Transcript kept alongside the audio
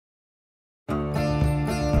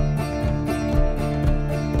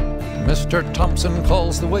Mr. Thompson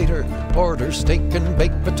calls the waiter, orders steak and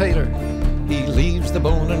baked potato. He leaves the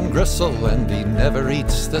bone and gristle and he never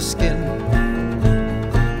eats the skin.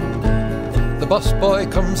 The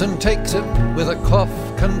busboy comes and takes it, with a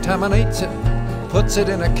cough contaminates it, puts it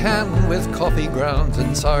in a can with coffee grounds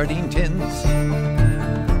and sardine tins.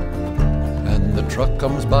 And the truck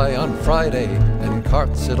comes by on Friday and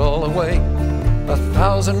carts it all away.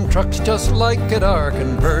 1,000 trucks just like it are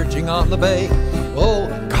converging on the bay. Oh,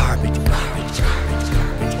 garbage, garbage, garbage,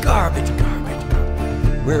 garbage, garbage,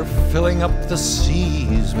 garbage. We're filling up the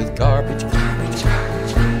seas with garbage, garbage,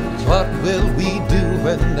 garbage. What will we do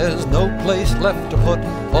when there's no place left to put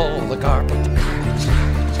all the garbage, garbage,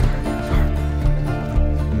 garbage,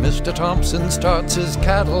 garbage? Mr. Thompson starts his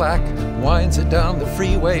Cadillac, winds it down the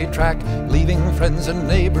freeway track, leaving friends and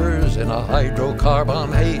neighbors in a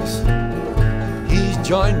hydrocarbon haze. He's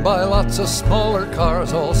joined by lots of smaller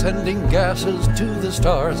cars, all sending gases to the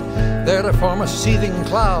stars, there to form a seething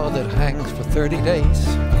cloud that hangs for 30 days.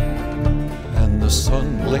 And the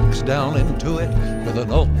sun blinks down into it with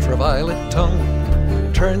an ultraviolet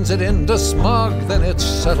tongue, turns it into smog, then it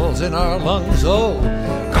settles in our lungs. Oh,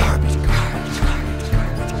 garbage, garbage,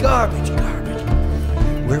 garbage, garbage, garbage,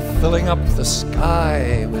 garbage. We're filling up the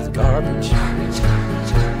sky with garbage.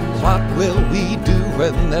 What will we do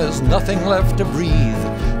when there's nothing left to breathe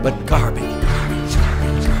but garbage, garbage,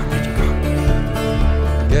 garbage, garbage,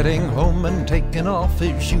 garbage? Getting home and taking off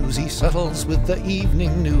his shoes, he settles with the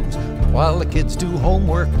evening news, while the kids do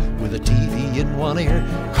homework with a TV in one ear.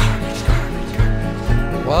 Garbage, garbage,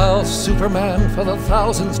 garbage. While Superman for the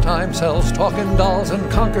 1000th time sells talking dolls and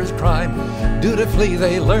conquers crime, dutifully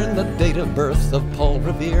they learn the date of birth of Paul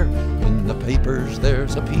Revere. In the papers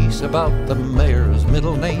there's a piece about the mayor's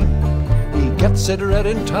middle name. He gets it read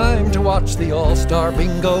in time to watch the All-Star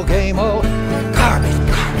Bingo game. Oh, garbage,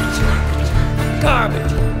 garbage, garbage,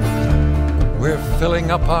 garbage. We're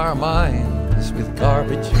filling up our minds with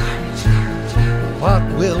garbage. What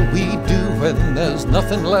will we do when there's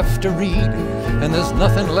nothing left to read, and there's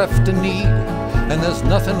nothing left to need, and there's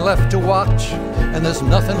nothing left to watch, and there's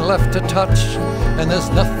nothing left to touch, and there's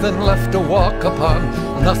nothing left to walk upon,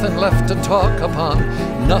 nothing left to talk upon,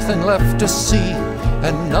 nothing left to see,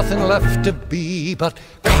 and nothing left to be but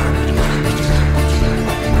garbage, garbage, garbage.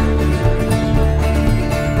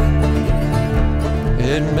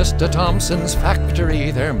 In Mr. Thompson's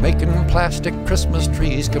factory, they're making plastic Christmas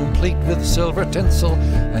trees, complete with silver tinsel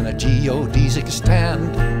and a geodesic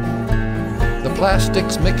stand. The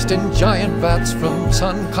plastic's mixed in giant vats from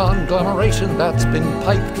sun conglomeration that's been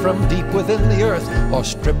piped from deep within the earth or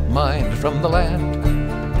strip mined from the land.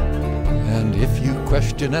 And if you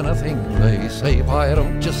question anything, they say, why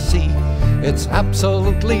don't you see? It's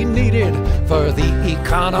absolutely needed for the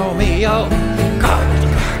economy. Oh, garbage,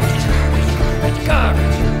 garbage, garbage,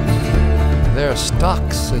 garbage. Their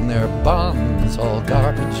stocks and their bonds, all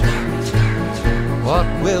garbage. What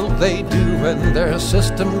will they do when their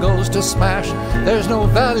system goes to smash? There's no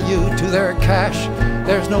value to their cash.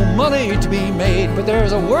 There's no money to be made, but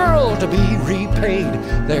there's a world to be repaid.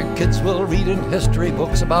 Their kids will read in history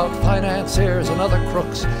books about financiers and other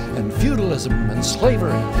crooks, and feudalism and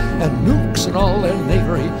slavery, and nukes and all their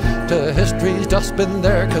knavery. To history's dustbin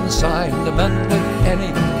they're consigned, amending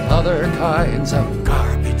any other kinds of garbage.